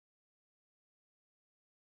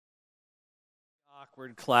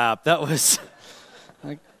awkward clap. That was,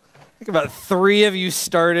 I think about 3 of you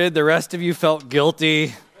started. The rest of you felt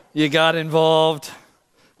guilty. You got involved.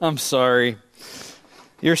 I'm sorry.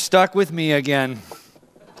 You're stuck with me again.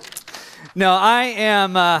 No, I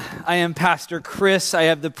am Pastor Chris. I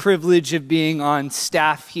have the privilege of being on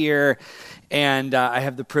staff here, and I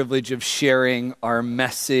have the privilege of sharing our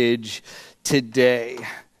message today.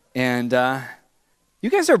 And you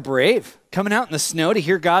guys are brave, coming out in the snow to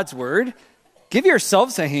hear God's word. Give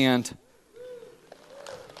yourselves a hand.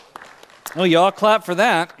 Oh, y'all clap for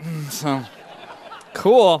that. So,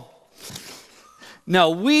 cool.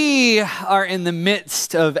 Now, we are in the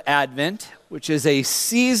midst of Advent, which is a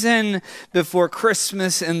season before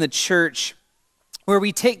Christmas in the church where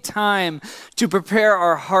we take time to prepare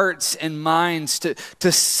our hearts and minds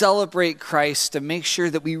to celebrate Christ, to make sure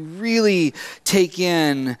that we really take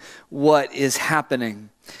in what is happening.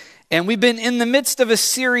 And we've been in the midst of a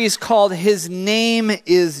series called His Name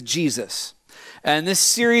is Jesus. And this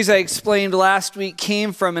series, I explained last week,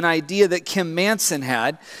 came from an idea that Kim Manson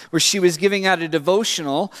had, where she was giving out a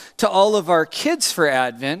devotional to all of our kids for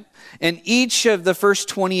Advent. And each of the first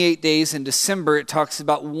 28 days in December, it talks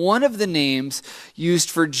about one of the names used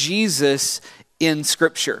for Jesus in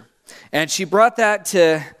Scripture. And she brought that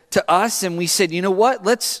to us, and we said, you know what,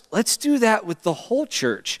 let's do that with the whole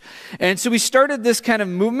church. And so we started this kind of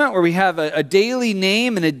movement where we have a daily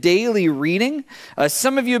name and a daily reading.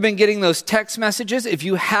 Some of you have been getting those text messages. If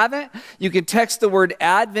you haven't, you can text the word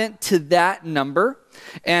Advent to that number.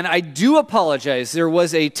 And I do apologize. There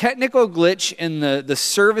was a technical glitch in the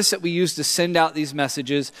service that we used to send out these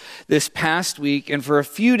messages this past week. And for a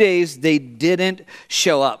few days, they didn't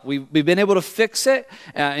show up. We've been able to fix it,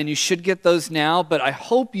 and you should get those now. But I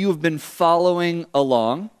hope you have been following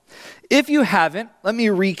along. If you haven't, let me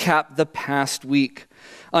recap the past week.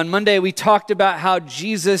 On Monday, we talked about how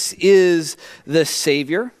Jesus is the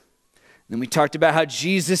Savior. Then we talked about how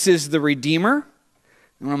Jesus is the Redeemer.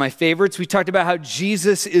 One of my favorites, we talked about how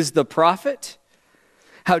Jesus is the prophet,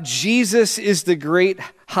 how Jesus is the great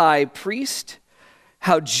high priest,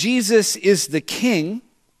 how Jesus is the king,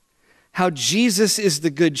 how Jesus is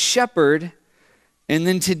the good shepherd, and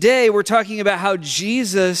then today we're talking about how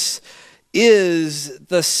Jesus is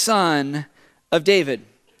the Son of David.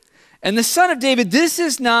 And the Son of David, this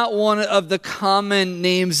is not one of the common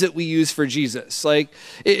names that we use for Jesus. Like,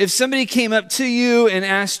 if somebody came up to you and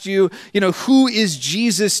asked you, who is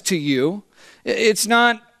Jesus to you? It's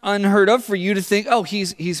not unheard of for you to think, oh,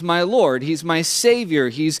 he's my Lord, he's my Savior,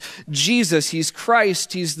 he's Jesus, he's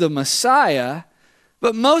Christ, he's the Messiah.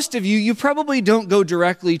 But most of you probably don't go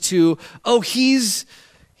directly to, oh, he's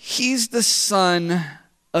the Son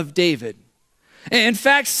of David. In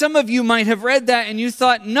fact, some of you might have read that and you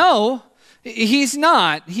thought, no, he's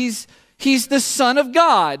not. He's the Son of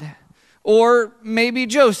God. Or maybe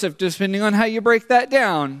Joseph, depending on how you break that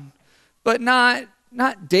down. But not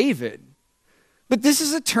David. But this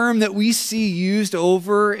is a term that we see used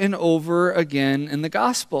over and over again in the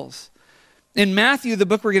Gospels. In Matthew, the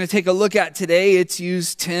book we're going to take a look at today, it's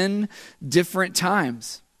used 10 different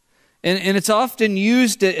times. And it's often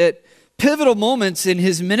used at pivotal moments in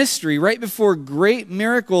his ministry, right before great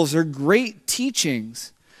miracles or great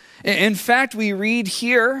teachings. In fact, we read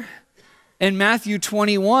here in Matthew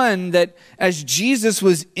 21 that as Jesus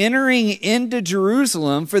was entering into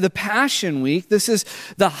Jerusalem for the Passion Week, this is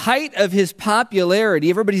the height of his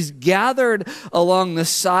popularity. Everybody's gathered along the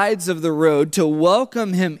sides of the road to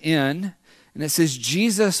welcome him in. And it says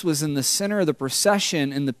Jesus was in the center of the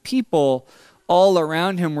procession, and the people all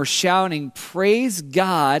around him were shouting, "Praise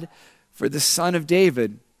God for the Son of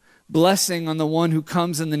David. Blessing on the one who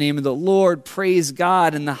comes in the name of the Lord. Praise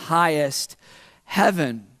God in the highest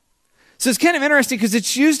heaven." So it's kind of interesting because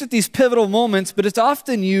it's used at these pivotal moments, but it's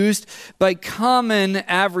often used by common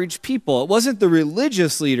average people. It wasn't the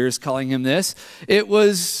religious leaders calling him this. It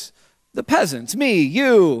was the peasants, me,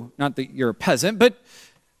 you. Not that you're a peasant, but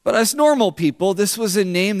us normal people. This was a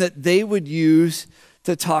name that they would use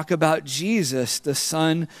to talk about Jesus, the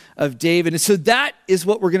Son of David. And so that is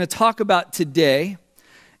what we're going to talk about today.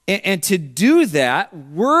 And to do that,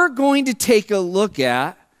 we're going to take a look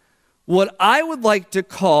at what I would like to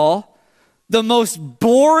call the most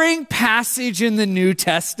boring passage in the New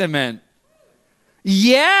Testament.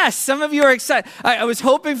 Yes, some of you are excited. I was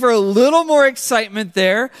hoping for a little more excitement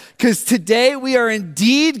there, because today we are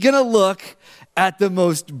indeed going to look at the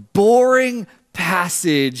most boring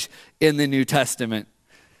passage in the New Testament.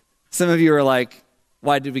 Some of you are like,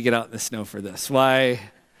 why did we get out in the snow for this? Why,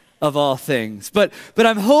 of all things? But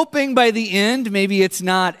I'm hoping by the end, maybe it's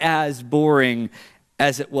not as boring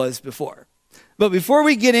as it was before. But before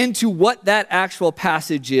we get into what that actual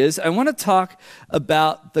passage is, I want to talk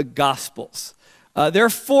about the Gospels. There are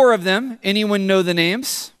 4 of them. Anyone know the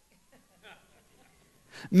names?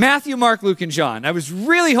 Matthew, Mark, Luke, and John. I was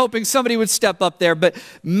really hoping somebody would step up there, but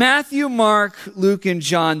Matthew, Mark, Luke, and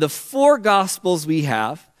John, the 4 Gospels we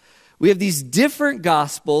have these different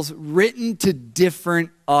Gospels written to different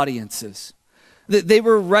audiences. They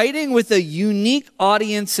were writing with a unique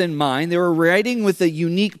audience in mind. They were writing with a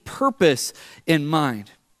unique purpose in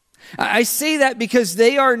mind. I say that because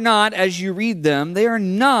they are not, as you read them, they are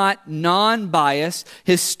not non-biased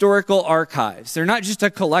historical archives. They're not just a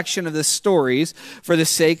collection of the stories for the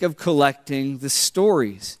sake of collecting the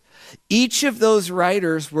stories. Each of those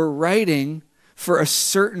writers were writing for a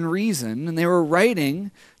certain reason, and they were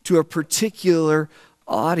writing to a particular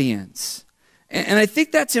audience. And I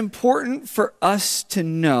think that's important for us to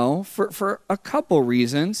know for a couple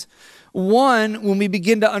reasons. One, when we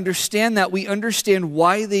begin to understand that, we understand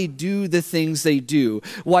why they do the things they do,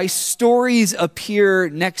 why stories appear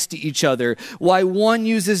next to each other, why one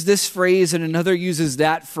uses this phrase and another uses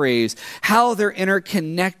that phrase, how they're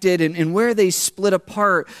interconnected and where they split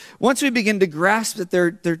apart. Once we begin to grasp that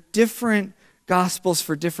they're different gospels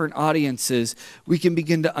for different audiences, we can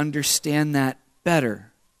begin to understand that better.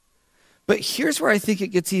 But here's where I think it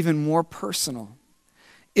gets even more personal.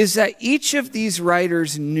 Is that each of these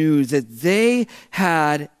writers knew that they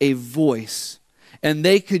had a voice and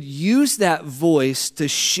they could use that voice to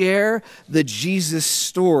share the Jesus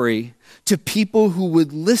story to people who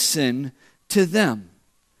would listen to them.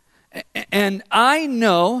 And I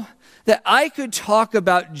know that I could talk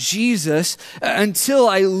about Jesus until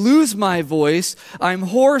I lose my voice. I'm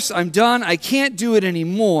hoarse, I'm done, I can't do it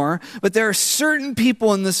anymore. But there are certain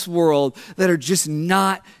people in this world that are just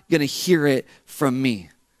not going to hear it from me.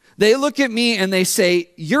 They look at me and they say,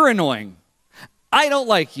 "You're annoying. I don't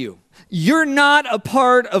like you. You're not a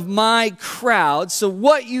part of my crowd, so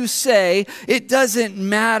what you say, it doesn't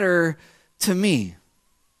matter to me."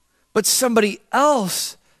 But somebody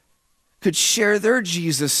else could share their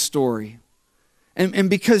Jesus story. And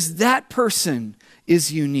because that person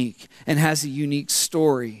is unique and has a unique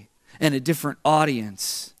story and a different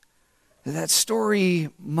audience, that story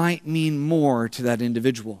might mean more to that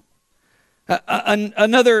individual.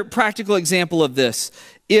 Another practical example of this,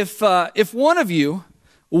 if one of you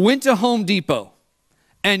went to Home Depot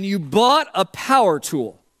and you bought a power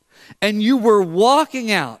tool and you were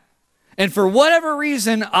walking out, and for whatever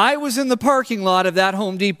reason, I was in the parking lot of that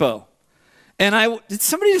Home Depot, and did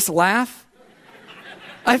somebody just laugh?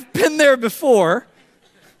 I've been there before,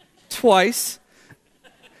 twice,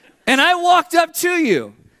 and I walked up to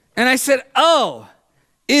you and I said, "Oh,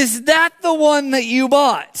 is that the one that you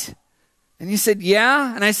bought?" And you said,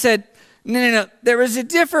 "Yeah." And I said, No. There was a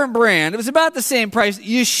different brand. It was about the same price.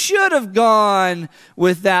 You should have gone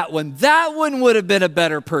with that one. That one would have been a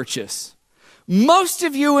better purchase." Most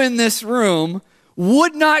of you in this room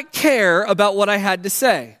would not care about what I had to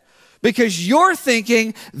say because you're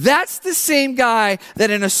thinking that's the same guy that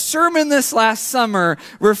in a sermon this last summer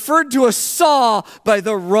referred to a saw by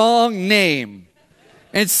the wrong name.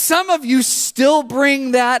 And some of you still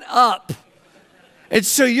bring that up. And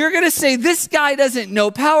so you're going to say, "This guy doesn't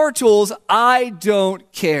know power tools. I don't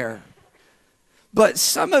care." But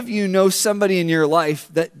some of you know somebody in your life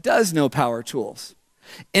that does know power tools.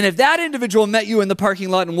 And if that individual met you in the parking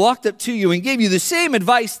lot and walked up to you and gave you the same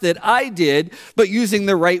advice that I did, but using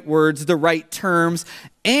the right words, the right terms,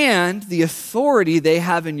 and the authority they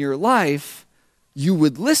have in your life, you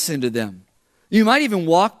would listen to them. You might even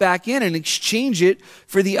walk back in and exchange it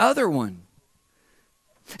for the other one.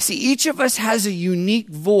 See, each of us has a unique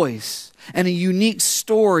voice and a unique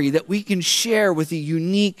story that we can share with a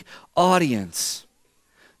unique audience.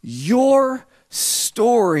 Your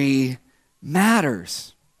story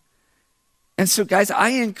matters. And so, guys, I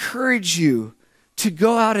encourage you to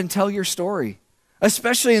go out and tell your story,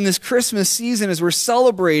 especially in this Christmas season as we're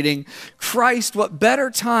celebrating Christ. What better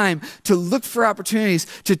time to look for opportunities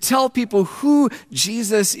to tell people who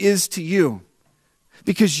Jesus is to you?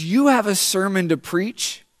 Because you have a sermon to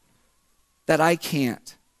preach that I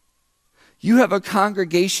can't. You have a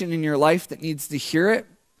congregation in your life that needs to hear it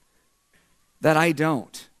that I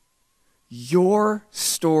don't. Your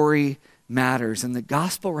story matters, and the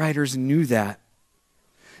gospel writers knew that.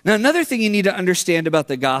 Now, another thing you need to understand about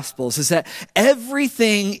the Gospels is that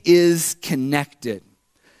everything is connected.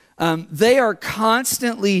 They are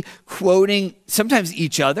constantly quoting sometimes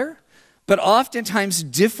each other, but oftentimes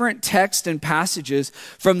different texts and passages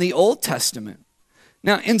from the Old Testament.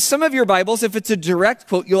 Now, in some of your Bibles, if it's a direct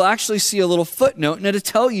quote, you'll actually see a little footnote, and it'll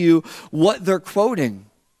tell you what they're quoting.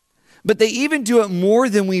 But they even do it more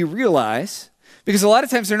than we realize, Because a lot of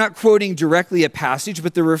times they're not quoting directly a passage,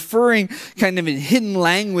 but they're referring kind of in hidden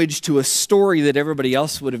language to a story that everybody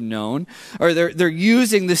else would have known. Or they're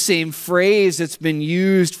using the same phrase that's been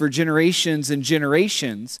used for generations and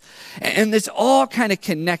generations. And it's all kind of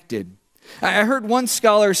connected. I heard one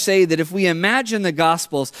scholar say that if we imagine the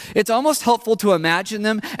Gospels, it's almost helpful to imagine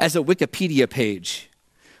them as a Wikipedia page,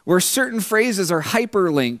 where certain phrases are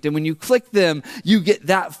hyperlinked, and when you click them, you get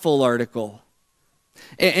that full article.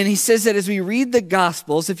 And he says that as we read the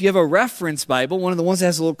Gospels, if you have a reference Bible, one of the ones that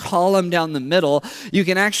has a little column down the middle, you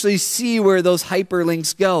can actually see where those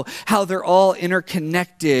hyperlinks go, how they're all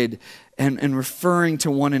interconnected and referring to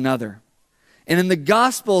one another. And in the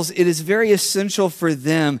Gospels, it is very essential for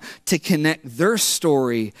them to connect their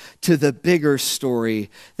story to the bigger story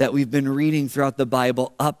that we've been reading throughout the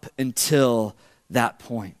Bible up until that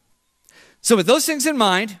point. So with those things in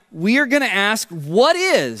mind, we are going to ask, what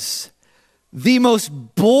is the most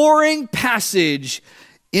boring passage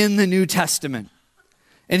in the New Testament?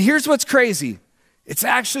 And here's what's crazy. It's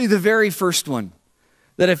actually the very first one.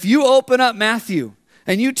 That if you open up Matthew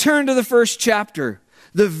and you turn to the first chapter,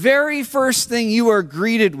 the very first thing you are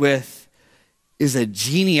greeted with is a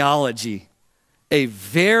genealogy. A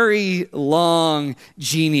very long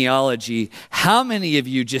genealogy. How many of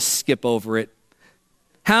you just skip over it?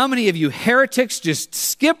 How many of you heretics just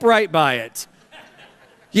skip right by it?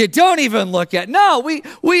 You don't even look at it. No,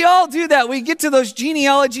 we all do that. We get to those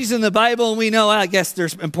genealogies in the Bible and we know, I guess they're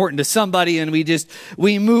important to somebody, and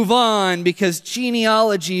we move on because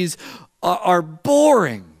genealogies are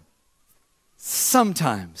boring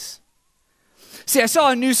sometimes. See, I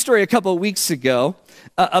saw a news story a couple of weeks ago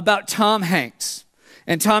about Tom Hanks.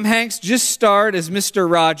 And Tom Hanks just starred as Mr.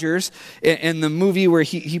 Rogers in the movie where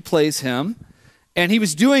he plays him. And he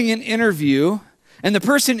was doing an interview. And the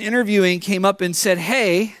person interviewing came up and said,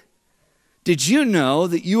 hey, did you know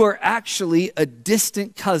that you are actually a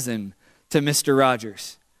distant cousin to Mr.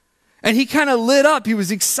 Rogers? And he kind of lit up. He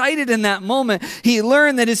was excited in that moment. He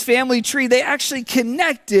learned that his family tree, they actually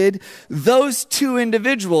connected those two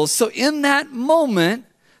individuals. So in that moment,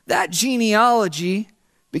 that genealogy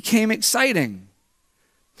became exciting.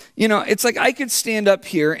 You know, it's like I could stand up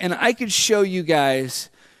here and I could show you guys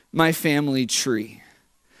my family tree.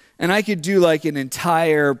 And I could do like an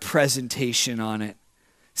entire presentation on it.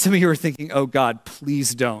 Some of you are thinking, oh God,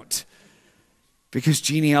 please don't. Because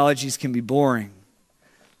genealogies can be boring.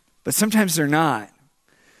 But sometimes they're not.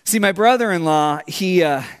 See, my brother-in-law, he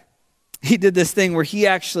did this thing where he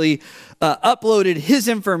actually uploaded his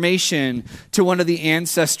information to one of the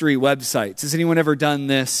ancestry websites. Has anyone ever done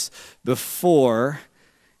this before?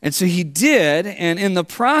 And so he did, and in the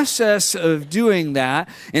process of doing that,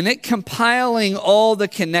 and it compiling all the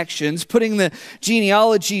connections, putting the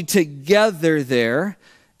genealogy together there,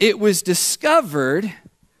 it was discovered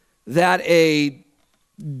that a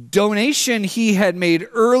donation he had made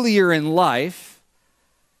earlier in life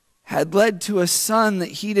had led to a son that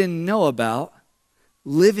he didn't know about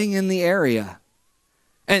living in the area.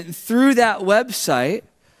 And through that website,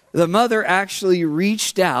 the mother actually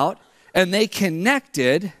reached out and they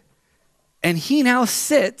connected, and he now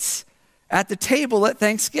sits at the table at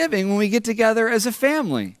Thanksgiving when we get together as a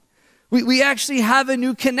family. We actually have a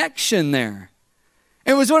new connection there.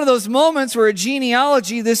 It was one of those moments where a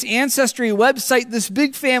genealogy, this ancestry website, this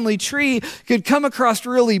big family tree could come across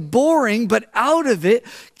really boring, but out of it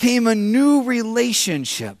came a new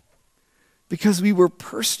relationship because we were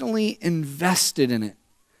personally invested in it.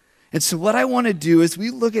 And so what I want to do as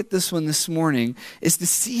we look at this one this morning is to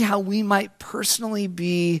see how we might personally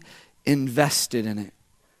be invested in it.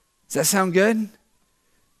 Does that sound good?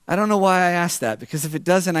 I don't know why I asked that, because if it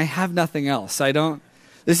doesn't, I have nothing else.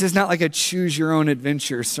 This is not like a choose your own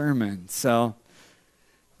adventure sermon. So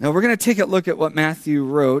now we're going to take a look at what Matthew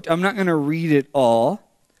wrote. I'm not going to read it all,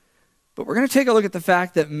 but we're going to take a look at the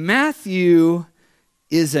fact that Matthew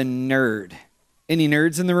is a nerd. Any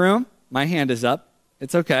nerds in the room? My hand is up.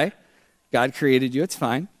 It's okay. God created you. It's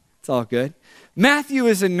fine. It's all good. Matthew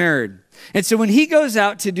is a nerd. And so when he goes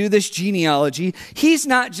out to do this genealogy, he's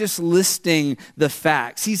not just listing the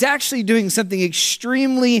facts. He's actually doing something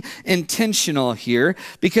extremely intentional here,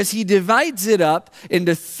 because he divides it up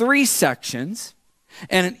into 3 sections.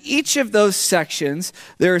 And in each of those sections,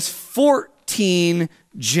 there's 14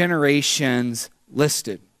 generations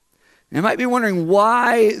listed. And you might be wondering,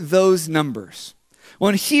 why those numbers? Well,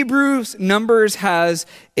 in Hebrew, numbers has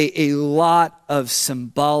a lot of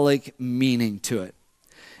symbolic meaning to it.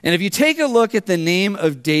 And if you take a look at the name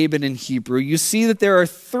of David in Hebrew, you see that there are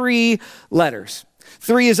 3 letters.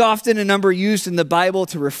 3 is often a number used in the Bible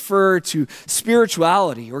to refer to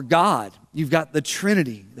spirituality or God. you've got the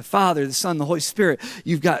Trinity, the Father, the Son, the Holy Spirit.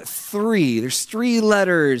 You've got three. There's three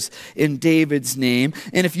letters in David's name.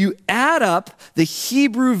 And if you add up the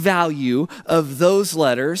Hebrew value of those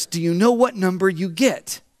letters, do you know what number you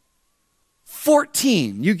get?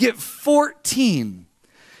 14. You get 14.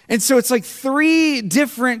 And so it's like 3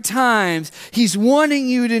 different times he's wanting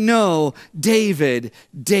you to know David,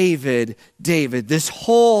 David, David. This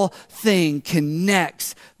whole thing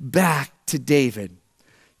connects back to David.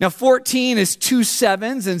 Now 14 is 2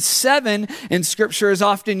 sevens, and 7 in Scripture is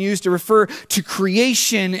often used to refer to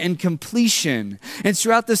creation and completion. And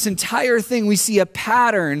throughout this entire thing, we see a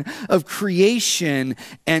pattern of creation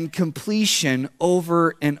and completion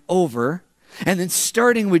over and over. And then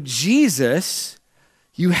starting with Jesus,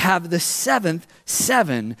 you have the 7th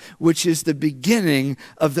 7, which is the beginning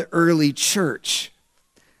of the early church.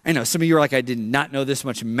 I know some of you are like, I did not know this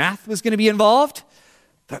much math was going to be involved.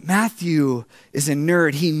 But Matthew is a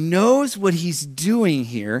nerd. He knows what he's doing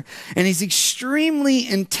here, and he's extremely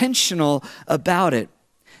intentional about it.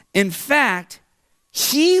 In fact,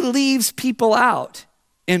 he leaves people out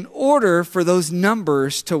in order for those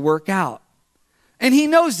numbers to work out. And he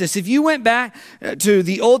knows this. If you went back to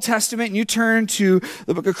the Old Testament and you turned to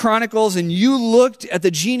the book of Chronicles and you looked at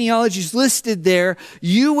the genealogies listed there,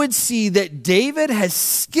 you would see that David has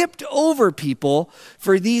skipped over people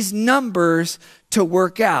for these numbers to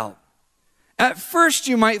work out. At first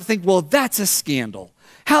you might think, well, that's a scandal.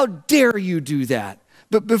 How dare you do that?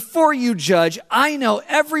 But before you judge, I know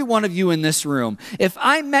every one of you in this room. If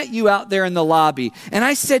I met you out there in the lobby and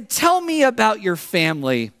I said, tell me about your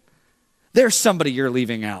family, there's somebody you're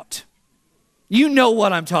leaving out. You know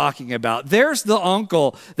what I'm talking about. There's the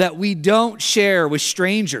uncle that we don't share with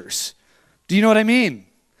strangers. Do you know what I mean?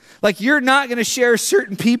 Like, you're not going to share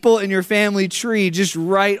certain people in your family tree just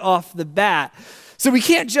right off the bat. So we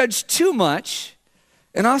can't judge too much.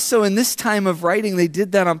 And also in this time of writing, they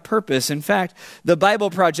did that on purpose. In fact, the Bible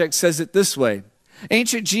Project says it this way.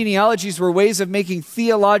 Ancient genealogies were ways of making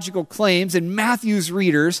theological claims, and Matthew's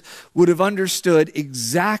readers would have understood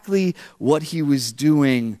exactly what he was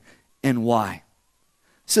doing and why.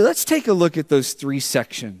 So let's take a look at those 3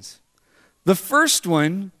 sections. The first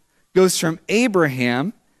one goes from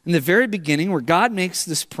Abraham in the very beginning, where God makes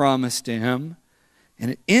this promise to him,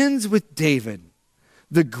 and it ends with David,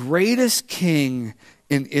 the greatest king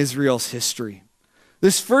in Israel's history.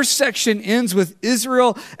 This first section ends with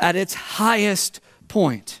Israel at its highest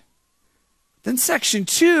point. Then section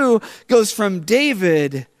 2 goes from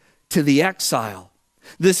David to the exile.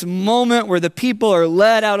 This moment where the people are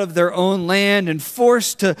led out of their own land and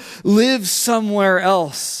forced to live somewhere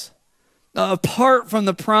else, apart from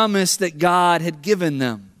the promise that God had given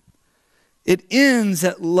them. It ends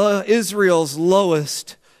at Israel's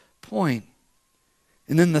lowest point.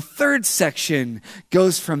 And then the third section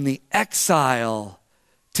goes from the exile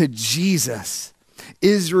to Jesus,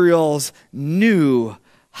 Israel's new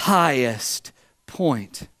highest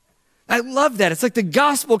point. I love that. It's like the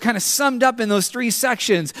gospel kind of summed up in those 3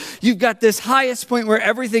 sections. You've got this highest point where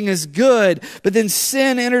everything is good, but then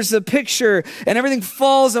sin enters the picture and everything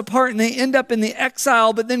falls apart and they end up in the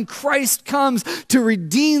exile, but then Christ comes to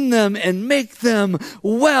redeem them and make them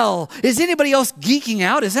well. Is anybody else geeking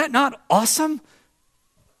out? Is that not awesome?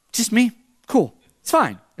 Just me? Cool. It's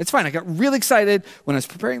fine. It's fine. I got really excited when I was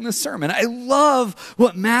preparing this sermon. I love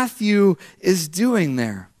what Matthew is doing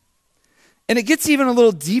there. And it gets even a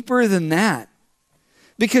little deeper than that.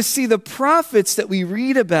 Because see, the prophets that we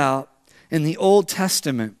read about in the Old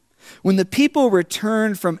Testament, when the people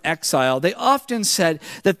returned from exile, they often said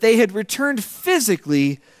that they had returned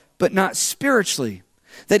physically, but not spiritually.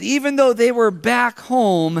 That even though they were back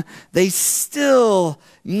home, they still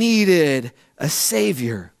needed a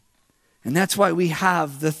Savior. And that's why we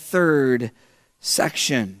have the third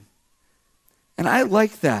section. And I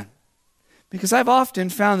like that because I've often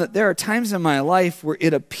found that there are times in my life where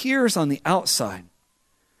it appears on the outside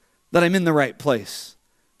that I'm in the right place,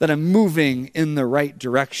 that I'm moving in the right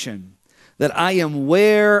direction, that I am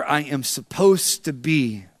where I am supposed to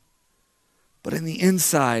be. But in the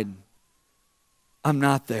inside, I'm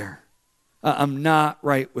not there. I'm not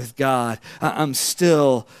right with God. I'm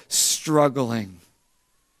still struggling.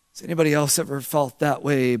 Has anybody else ever felt that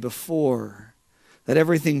way before? That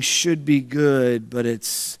everything should be good, but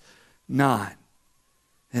it's not.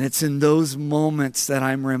 And it's in those moments that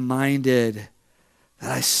I'm reminded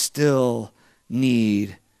that I still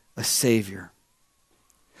need a Savior.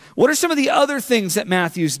 What are some of the other things that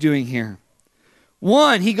Matthew's doing here?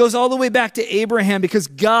 One, he goes all the way back to Abraham because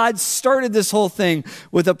God started this whole thing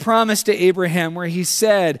with a promise to Abraham where he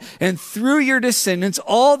said, and through your descendants,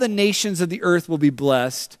 all the nations of the earth will be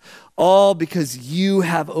blessed. all because you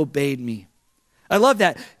have obeyed me. I love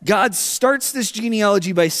that. God starts this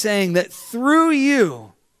genealogy by saying that through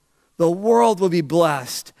you, the world will be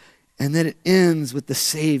blessed. And then it ends with the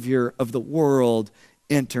Savior of the world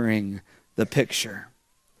entering the picture.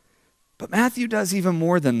 But Matthew does even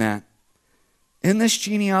more than that. In this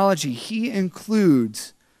genealogy, he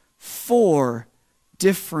includes 4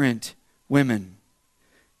 different women.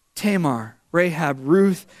 Tamar, Rahab,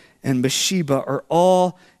 Ruth, and Bathsheba are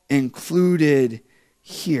all included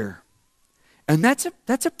here. And that's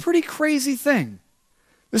a pretty crazy thing.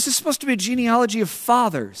 This is supposed to be a genealogy of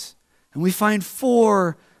fathers, and we find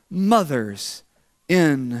 4 mothers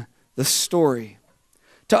in the story.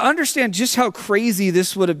 To understand just how crazy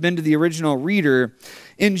this would have been to the original reader,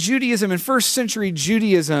 in Judaism, in first century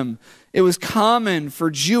Judaism, it was common for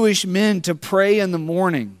Jewish men to pray in the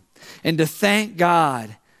morning and to thank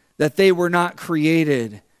God that they were not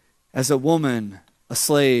created as a woman, a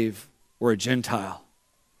slave, or a Gentile.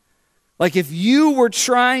 Like if you were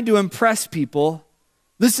trying to impress people,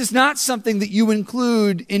 this is not something that you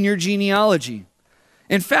include in your genealogy.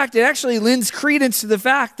 In fact, it actually lends credence to the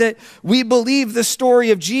fact that we believe the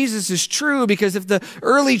story of Jesus is true, because if the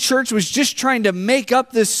early church was just trying to make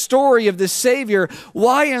up this story of the Savior,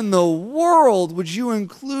 why in the world would you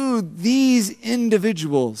include these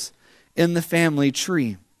individuals in the family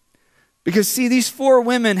tree? Because see, these 4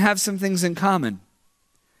 women have some things in common.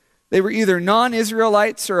 They were either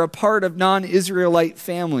non-Israelites or a part of non-Israelite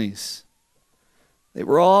families. They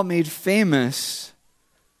were all made famous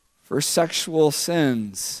for sexual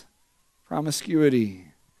sins, promiscuity.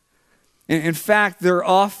 In fact, they're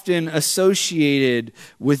often associated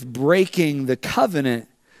with breaking the covenant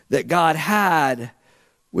that God had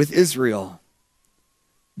with Israel.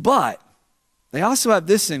 But they also have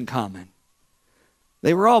this in common.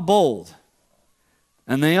 They were all bold,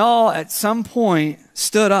 and they all at some point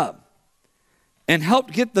stood up and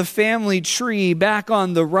helped get the family tree back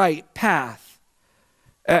on the right path.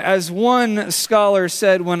 As one scholar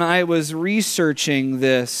said when I was researching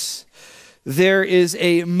this, there is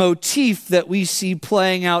a motif that we see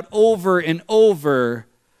playing out over and over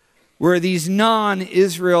where these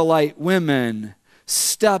non-Israelite women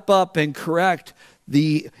step up and correct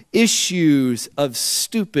the issues of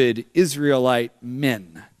stupid Israelite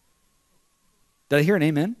men. Did I hear an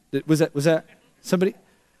amen? Was that somebody?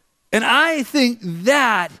 And I think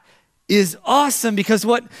that is awesome, because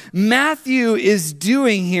what Matthew is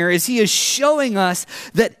doing here is he is showing us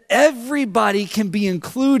that everybody can be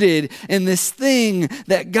included in this thing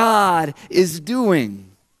that God is doing.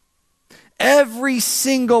 Every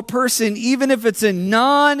single person, even if it's a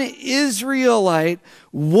non-Israelite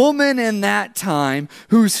woman in that time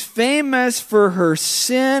who's famous for her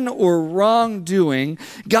sin or wrongdoing,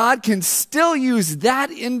 God can still use that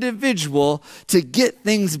individual to get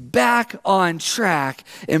things back on track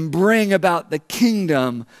and bring about the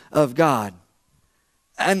kingdom of God.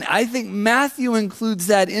 And I think Matthew includes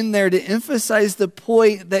that in there to emphasize the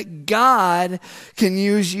point that God can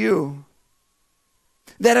use you.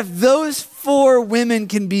 That if those 4 women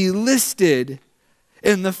can be listed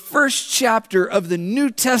in the first chapter of the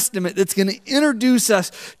New Testament, that's going to introduce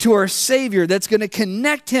us to our Savior, that's going to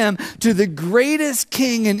connect him to the greatest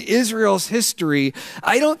king in Israel's history,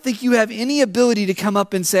 I don't think you have any ability to come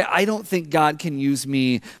up and say, I don't think God can use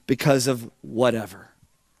me because of whatever.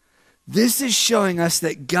 This is showing us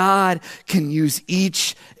that God can use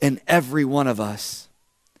each and every one of us.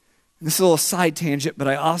 This is a little side tangent, but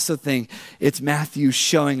I also think it's Matthew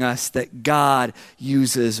showing us that God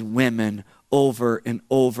uses women over and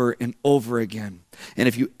over and over again. And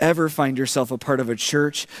if you ever find yourself a part of a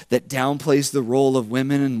church that downplays the role of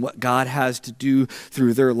women and what God has to do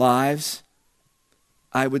through their lives,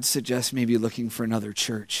 I would suggest maybe looking for another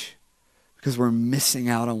church, because we're missing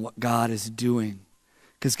out on what God is doing,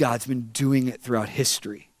 because God's been doing it throughout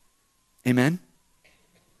history. Amen?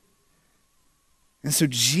 And so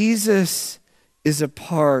Jesus is a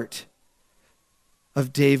part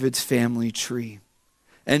of David's family tree.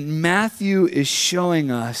 And Matthew is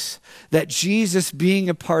showing us that Jesus being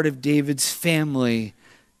a part of David's family,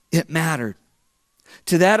 it mattered.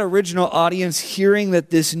 To that original audience, hearing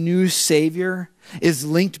that this new Savior is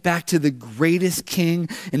linked back to the greatest king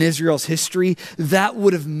in Israel's history, that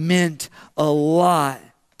would have meant a lot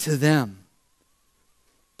to them.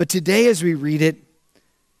 But today as we read it,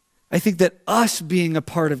 I think that us being a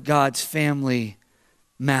part of God's family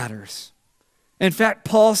matters. In fact,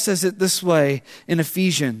 Paul says it this way in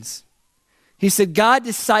Ephesians. He said, God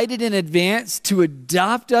decided in advance to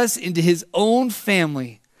adopt us into his own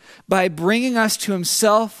family by bringing us to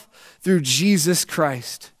himself through Jesus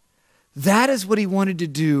Christ. That is what he wanted to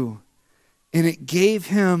do And it gave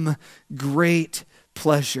him great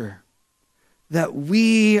pleasure that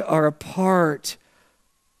we are a part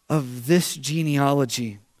of this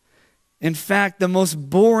genealogy. In fact, the most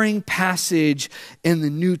boring passage in the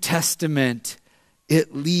New Testament,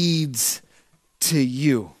 it leads to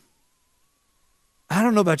you. I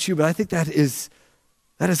don't know about you, but I think that is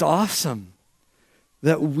awesome.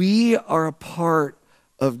 That we are a part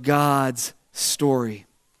of God's story.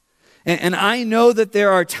 And I know that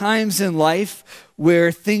there are times in life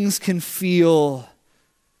where things can feel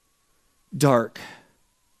dark,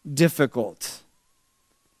 difficult.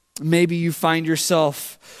 Maybe you find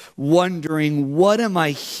yourself wondering, what am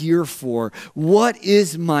I here for? What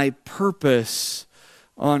is my purpose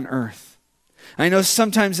on earth? I know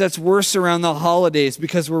sometimes that's worse around the holidays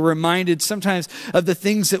because we're reminded sometimes of the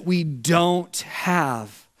things that we don't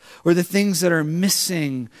have or the things that are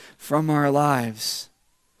missing from our lives.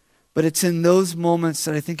 But it's in those moments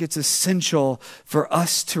that I think it's essential for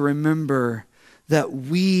us to remember that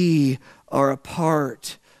we are a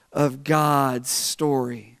part of God's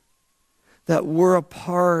story, that we're a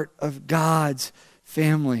part of God's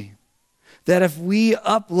family. That if we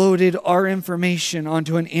uploaded our information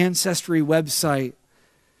onto an ancestry website,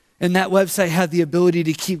 and that website had the ability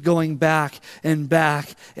to keep going back and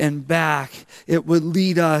back and back, it would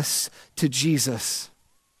lead us to Jesus.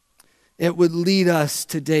 It would lead us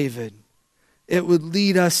to David. It would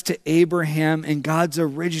lead us to Abraham and God's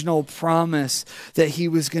original promise that he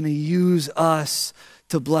was going to use us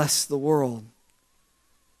to bless the world.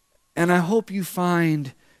 And I hope you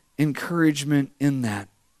find encouragement in that.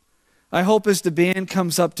 I hope as the band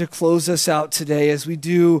comes up to close us out today, as we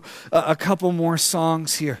do a couple more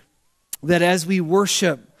songs here, that as we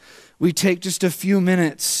worship, we take just a few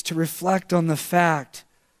minutes to reflect on the fact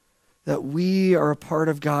that we are a part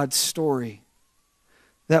of God's story,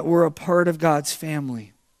 that we're a part of God's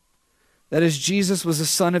family, that as Jesus was a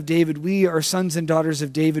son of David, we are sons and daughters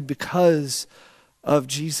of David because of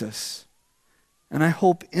Jesus. And I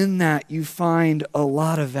hope in that you find a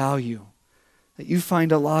lot of value, that you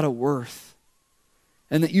find a lot of worth,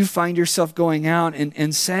 and that you find yourself going out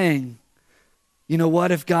and saying, you know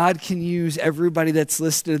what, if God can use everybody that's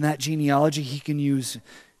listed in that genealogy, he can use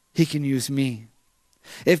me.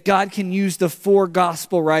 If God can use the 4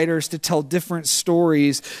 gospel writers to tell different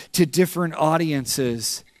stories to different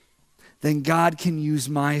audiences, then God can use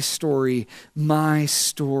my story. My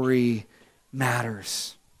story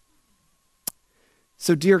matters.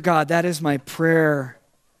 So, dear God, that is my prayer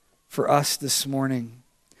for us this morning.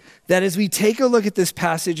 That as we take a look at this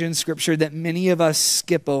passage in Scripture that many of us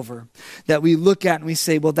skip over, that we look at and we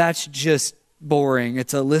say, well, that's just boring.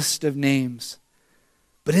 It's a list of names.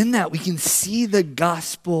 But in that, we can see the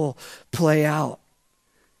gospel play out.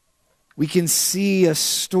 We can see a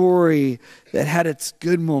story that had its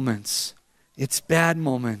good moments, its bad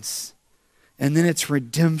moments, and then its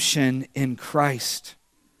redemption in Christ.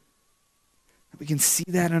 We can see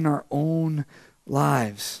that in our own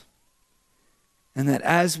lives. And that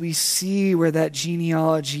as we see where that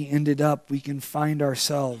genealogy ended up, we can find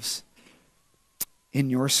ourselves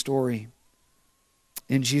in your story.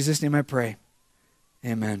 In Jesus' name I pray.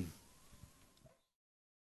 Amen.